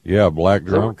 Yeah, black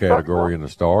drum category in the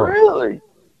Star. Really?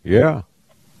 Yeah.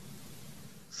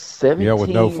 17. Yeah, with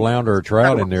no flounder or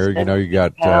trout in there, you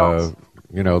got the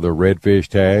redfish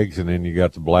tags, and then you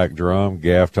got the black drum,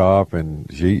 gaff top, and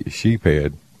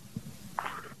sheephead.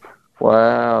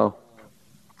 Wow.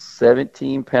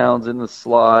 17 pounds in the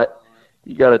slot.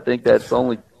 You got to think that's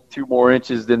only 2 more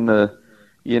inches than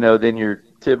than your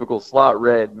typical slot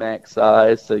red max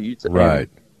size. So right.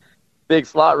 Big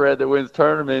slot red that wins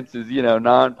tournaments is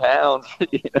 9 pounds.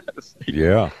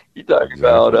 Yeah. You talking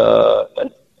about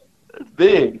that's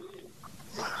big.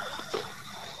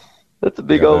 That's a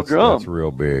big old drum. That's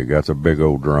real big. That's a big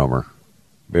old drummer.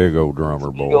 Big old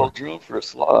drummer, boy. Big old drum for a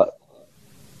slot.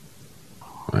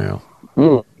 Well.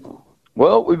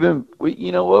 Well, we've been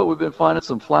finding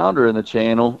some flounder in the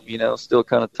channel. Still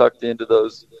kind of tucked into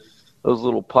those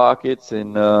little pockets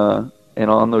and on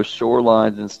those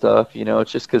shorelines and stuff.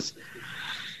 It's just because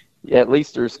at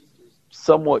least there's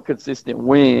somewhat consistent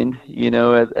wind,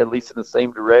 at least in the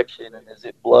same direction. And as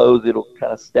it blows, it'll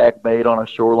kind of stack bait on a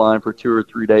shoreline for 2 or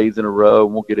 3 days in a row.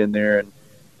 And we'll get in there and,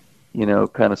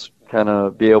 kind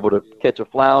of be able to catch a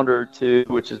flounder or two,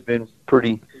 which has been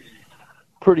pretty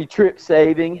trip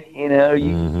saving.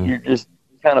 You're just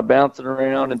kind of bouncing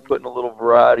around and putting a little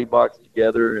variety box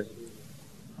together.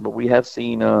 But we have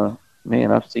seen, I've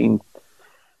seen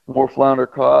more flounder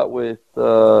caught with,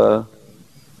 more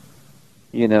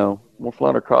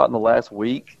flounder caught in the last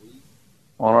week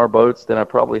on our boats than I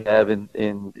probably have in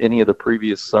any of the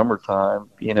previous summertime,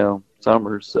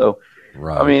 summers. So,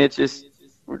 right. I mean,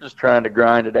 we're just trying to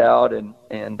grind it out and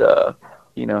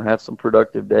have some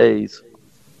productive days.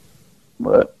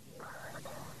 But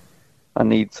I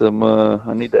need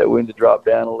that wind to drop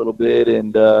down a little bit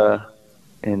and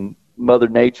Mother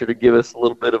Nature to give us a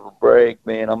little bit of a break,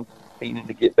 man. I'm meaning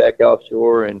to get back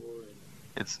offshore, and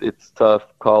it's tough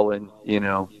calling,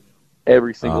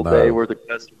 every single day we're the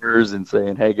customers and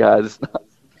saying, hey guys,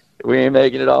 we ain't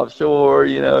making it offshore.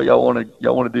 Y'all want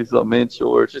to do something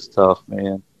inshore. It's just tough,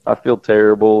 man. I feel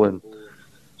terrible, and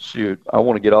shoot, I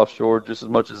want to get offshore just as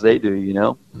much as they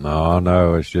do.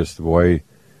 No, it's just the way.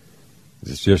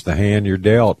 It's just the hand you're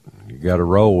dealt. You got to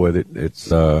roll with it.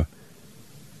 It's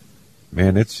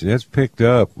man, it's picked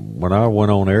up. When I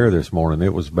went on air this morning,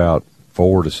 it was about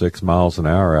 4 to 6 miles an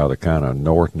hour out of kind of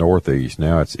northeast.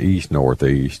 Now it's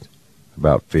east-northeast,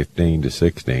 about 15 to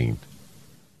 16.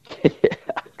 Yeah.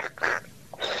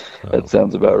 That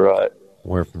sounds about right.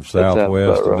 We're from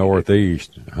southwest to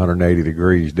northeast, 180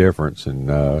 degrees difference,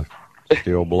 and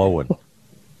still blowing.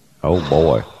 Oh,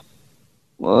 boy.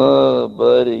 Oh,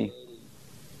 buddy.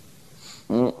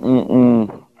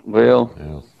 Well,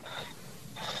 yeah.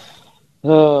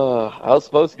 I was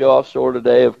supposed to go offshore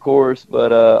today, of course,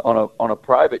 but on a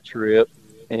private trip,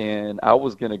 and I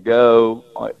was going to go.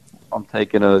 I'm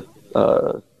taking a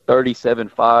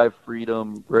 37.5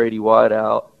 Freedom Brady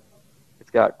Whiteout. It's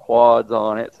got quads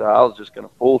on it, so I was just going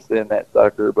to full send that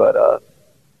sucker, but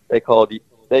they called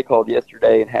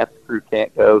yesterday, and half the crew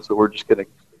can't go, so we're just going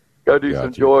to go do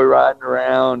some joy riding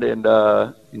around and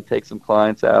take some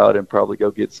clients out and probably go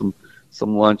get some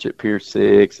lunch at Pier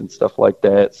 6 and stuff like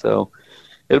that. So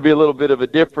it'll be a little bit of a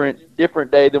different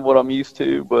day than what I'm used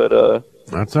to, but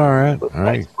that's all right.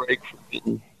 Nice break from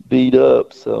getting beat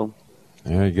up. So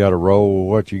yeah, you got to roll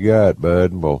with what you got,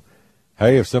 bud. Well,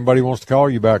 Hey, if somebody wants to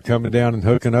call you about coming down and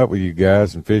hooking up with you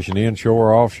guys and fishing inshore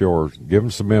or offshore, give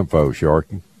them some info,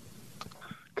 Sharky.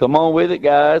 Come on with it,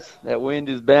 guys. That wind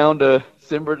is bound to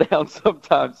simmer down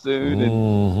sometime soon.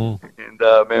 And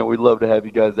man, we'd love to have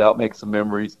you guys out, make some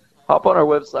memories. Hop on our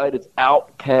website. It's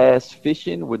Outcast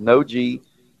Fishing with no G,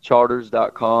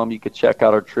 charters.com. You can check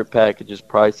out our trip packages,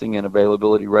 pricing, and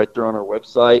availability right there on our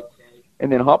website.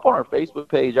 And then hop on our Facebook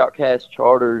page, Outcast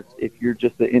Charters, if you're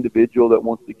just an individual that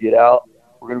wants to get out.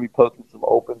 We're going to be posting some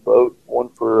open boats, one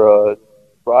for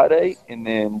Friday, and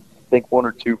then I think one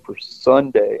or two for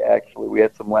Sunday, actually. We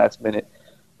had some last-minute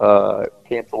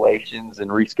cancellations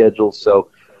and reschedules, so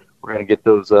we're going to get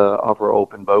those off our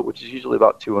open boat, which is usually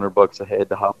about $200 a head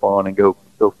to hop on and go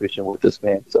fishing with this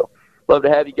man. So love to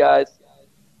have you guys.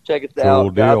 Check us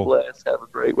out. God bless. Have a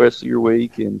great rest of your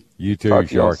week. And you too,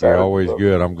 Sharky. Always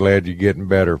good. I'm glad you're getting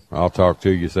better. I'll talk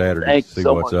to you Saturday. Thanks see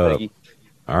so what's much, up. Maggie.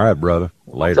 All right, brother.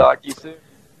 Later. We'll talk to you soon.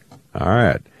 All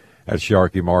right. That's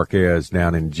Sharky Marquez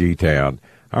down in G-Town.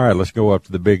 All right, let's go up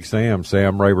to the Big Sam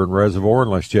Rayburn Reservoir,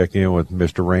 and let's check in with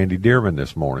Mr. Randy Deerman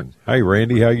this morning. Hey,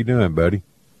 Randy, how you doing, buddy?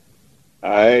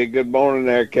 Hey, good morning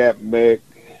there, Captain Mick.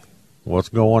 What's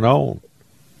going on?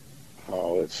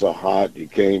 Oh, it's so hot you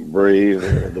can't breathe.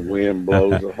 The wind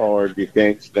blows so hard you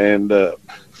can't stand up.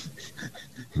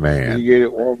 Man. You get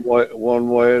it one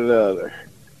way or the other.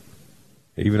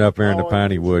 Even up there in the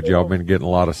Piney Woods, y'all been getting a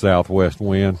lot of southwest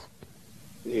wind?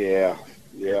 Yeah.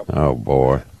 Oh,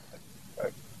 boy.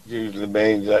 That usually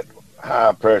means that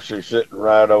high pressure sitting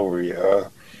right over you, huh?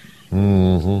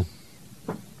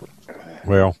 Mm-hmm.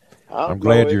 Well, I'm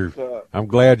glad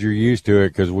you're used to it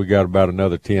because we got about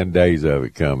another 10 days of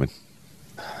it coming.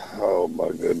 Oh, my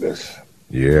goodness.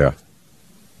 Yeah.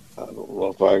 I don't know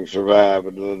if I can survive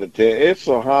another 10. It's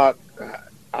so hot.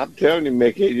 I'm telling you,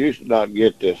 Mickey, it used to not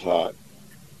get this hot.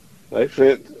 They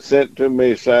sent too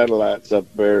many satellites up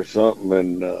there or something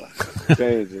and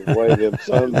changed the way them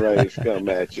sun rays come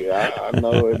at you. I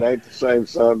know it ain't the same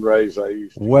sun rays I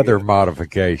used to Weather get.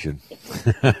 modification.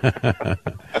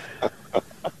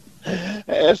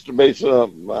 Has to be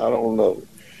something. I don't know.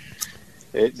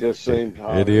 It just seems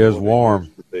hot. It is warm.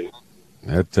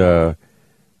 I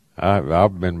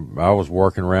was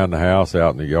working around the house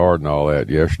out in the yard and all that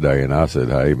yesterday, and I said,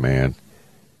 hey, man,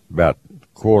 about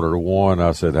 1:45,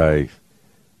 I said, hey,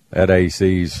 that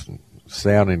AC's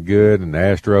sounding good, and the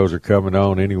Astros are coming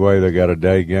on anyway. They got a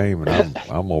day game, and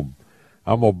I'm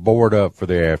gonna board up for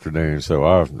the afternoon. So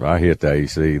I hit the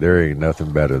AC. There ain't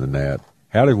nothing better than that.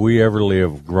 How did we ever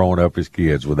live growing up as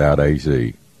kids without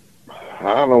AC?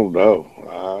 I don't know.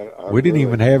 We didn't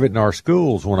even have it in our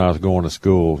schools when I was going to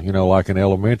school, like in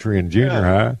elementary and junior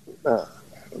high.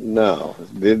 No,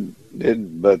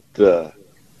 didn't. But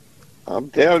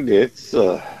I'm telling you, it's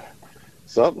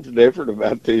something's different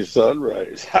about these sun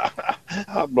rays.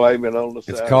 I blame it on the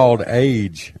It's called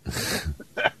age.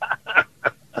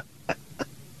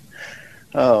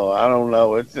 Oh, I don't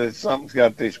know. It's something's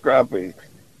got these crappie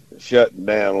shutting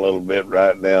down a little bit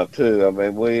right now too. I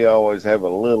mean, we always have a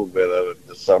little bit of it in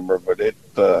the summer, but it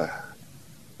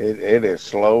has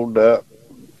slowed up.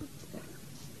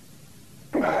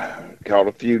 Caught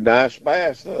a few nice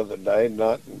bass the other day,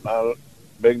 not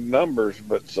big numbers,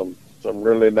 but some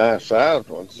really nice sized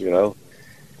ones,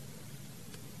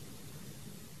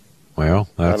 Well,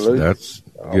 that's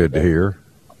good to hear.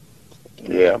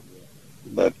 Yeah,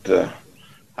 but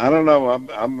I don't know.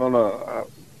 I'm gonna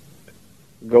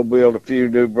go build a few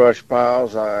new brush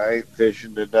piles. I ain't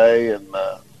fishing today, and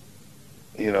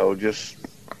just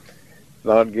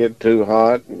not get too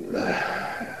hot, and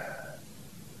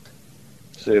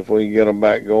see if we can get them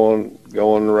back going the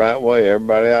right way.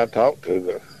 Everybody I talked to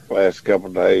the last couple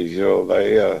of days,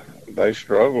 they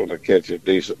struggle to catch a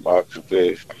decent box of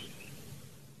fish.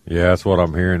 Yeah, that's what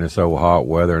I'm hearing. It's so hot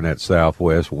weather and that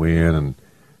southwest wind and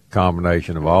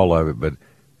combination of all of it. But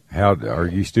how are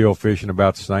you still fishing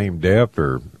about the same depth,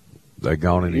 or they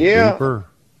gone any deeper?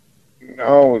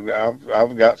 No,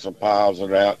 I've got some piles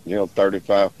that are out,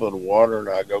 35 foot of water, and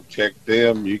I go check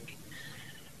them. You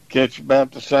catch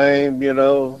about the same,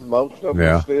 most of them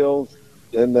are still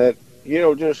in that,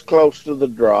 just close to the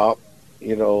drop,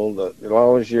 as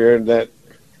long as you're in that,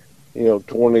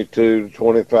 22 to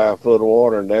 25 foot of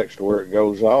water next to where it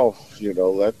goes off,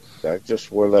 that's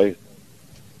just where they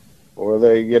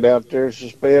get out there,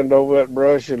 suspend over that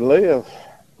brush and live.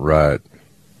 Right.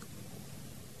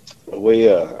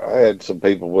 I had some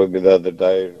people with me the other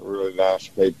day, really nice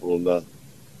people, and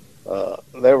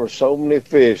there were so many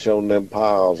fish on them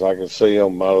piles I could see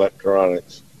on my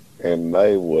electronics, and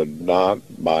they would not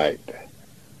bite.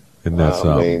 Isn't that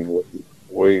something? I mean,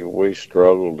 we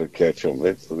struggled to catch them.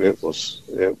 It was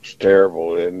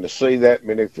terrible, and to see that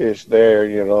many fish there,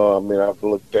 you know, I mean, I've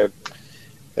looked at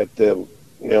the,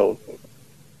 you know,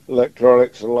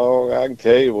 electronics along. I can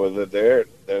tell you whether they're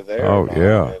there. Oh,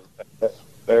 yeah. And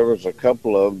there was a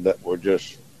couple of them that were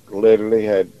just literally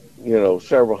had, you know,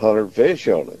 several hundred fish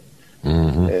on it,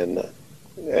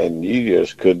 and you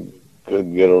just couldn't get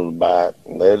them to bite,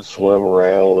 and they'd swim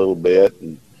around a little bit,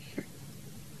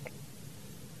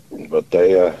 but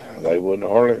they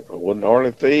wouldn't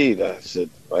hardly feed. I said,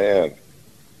 man,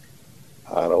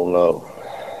 I don't know.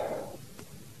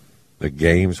 The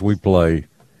games we play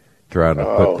trying to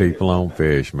put people on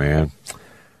fish, man.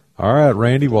 All right,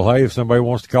 Randy. Well, hey, if somebody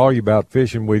wants to call you about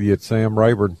fishing with you at Sam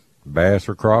Rayburn, bass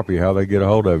or crappie, how they get a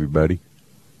hold of you, buddy?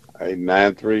 Hey,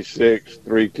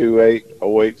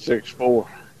 936-328-0864. All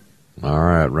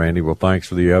right, Randy. Well, thanks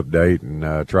for the update,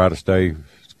 and try to stay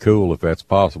cool if that's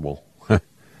possible.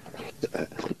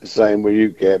 Same with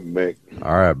you, Captain Mick.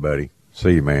 All right, buddy.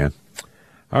 See you, man.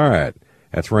 All right.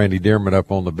 That's Randy Deerman up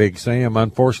on the Big Sam.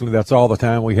 Unfortunately, that's all the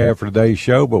time we have for today's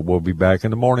show, but we'll be back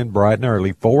in the morning bright and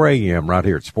early, 4 a.m. right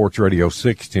here at Sports Radio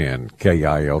 610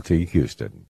 KILT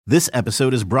Houston. This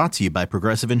episode is brought to you by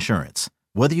Progressive Insurance.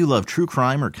 Whether you love true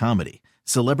crime or comedy,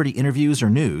 celebrity interviews or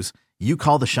news, you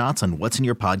call the shots on what's in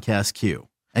your podcast queue.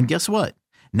 And guess what?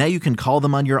 Now you can call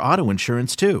them on your auto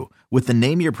insurance too with the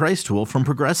Name Your Price tool from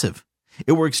Progressive.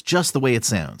 It works just the way it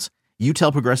sounds. You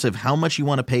tell Progressive how much you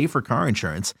want to pay for car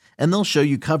insurance, and they'll show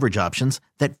you coverage options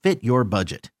that fit your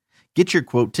budget. Get your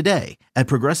quote today at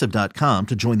Progressive.com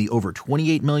to join the over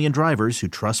 28 million drivers who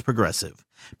trust Progressive.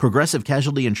 Progressive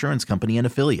Casualty Insurance Company and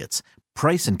Affiliates.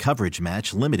 Price and coverage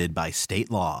match limited by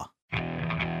state law.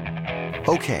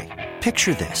 Okay,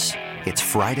 picture this. It's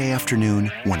Friday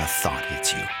afternoon when a thought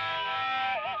hits you.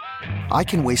 I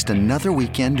can waste another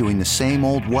weekend doing the same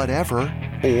old whatever,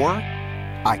 or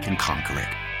I can conquer it.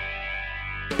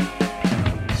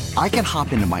 I can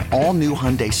hop into my all-new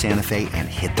Hyundai Santa Fe and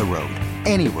hit the road.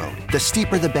 Any road. The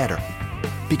steeper, the better.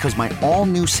 Because my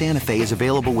all-new Santa Fe is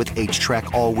available with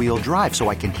H-Track all-wheel drive, so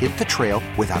I can hit the trail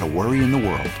without a worry in the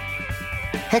world.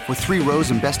 Heck, with 3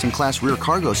 rows and best-in-class rear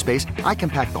cargo space, I can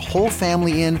pack the whole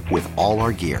family in with all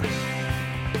our gear.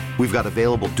 We've got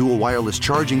available dual wireless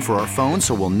charging for our phones,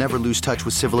 so we'll never lose touch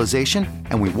with civilization,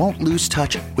 and we won't lose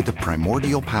touch with the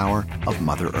primordial power of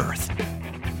Mother Earth.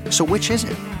 So which is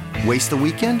it? Waste the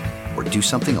weekend or do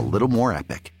something a little more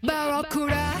epic?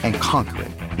 And conquer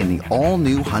it in the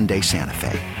all-new Hyundai Santa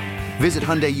Fe. Visit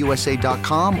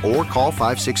HyundaiUSA.com or call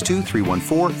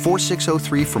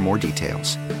 562-314-4603 for more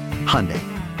details. Hyundai,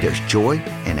 there's joy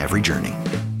in every journey.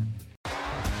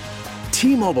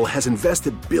 T-Mobile has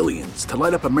invested billions to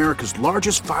light up America's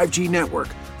largest 5G network,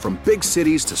 from big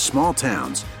cities to small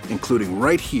towns, including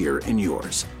right here in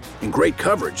yours. And great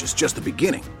coverage is just the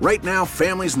beginning. Right now,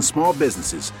 families and small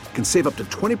businesses can save up to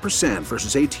 20%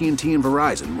 versus AT&T and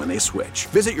Verizon when they switch.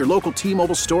 Visit your local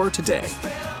T-Mobile store today.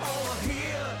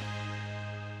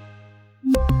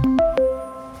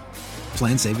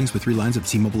 Plan savings with 3 lines of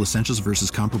T-Mobile Essentials versus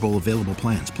comparable available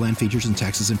plans. Plan features and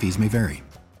taxes and fees may vary.